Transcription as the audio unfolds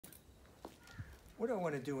What I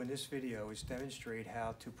want to do in this video is demonstrate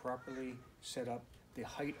how to properly set up the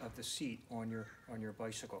height of the seat on your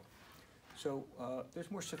bicycle. So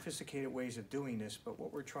there's more sophisticated ways of doing this, but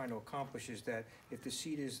what we're trying to accomplish is that if the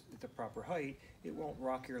seat is at the proper height, it won't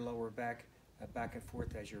rock your lower back back and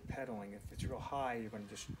forth as you're pedaling. If it's real high, you're going to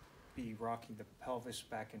just be rocking the pelvis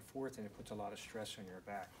back and forth, and it puts a lot of stress on your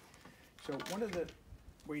back. So one of the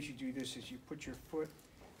ways you do this is you put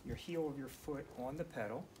your heel of your foot on the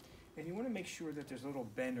pedal, and you want to make sure that there's a little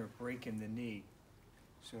bend or break in the knee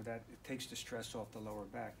so that it takes the stress off the lower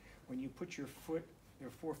back. When you put your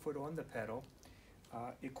forefoot on the pedal,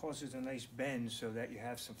 it causes a nice bend so that you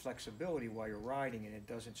have some flexibility while you're riding and it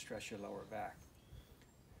doesn't stress your lower back.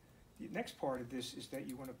 The next part of this is that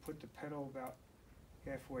you want to put the pedal about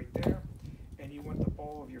halfway there, and you want the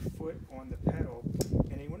ball of your foot on the pedal,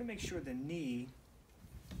 and you want to make sure the knee,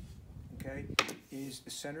 okay,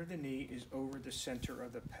 the center of the knee is over the center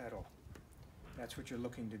of the pedal. That's what you're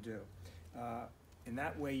looking to do. In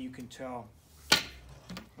that way you can tell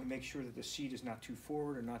and make sure that the seat is not too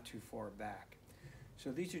forward or not too far back.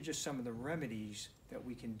 So these are just some of the remedies that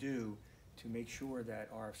we can do to make sure that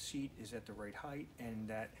our seat is at the right height and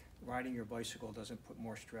that riding your bicycle doesn't put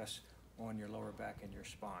more stress on your lower back and your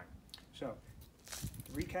spine. So,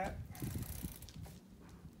 to recap,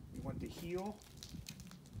 you want the heel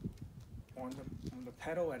on the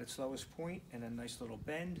pedal at its lowest point and a nice little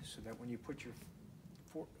bend so that when you put your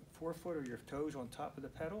forefoot or your toes on top of the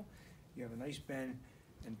pedal, you have a nice bend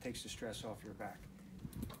and it takes the stress off your back.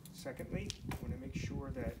 Secondly, you want to make sure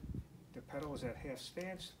that the pedal is at half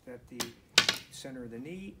stance, that the center of the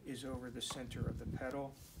knee is over the center of the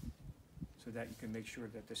pedal so that you can make sure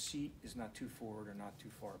that the seat is not too forward or not too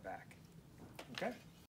far back. Okay?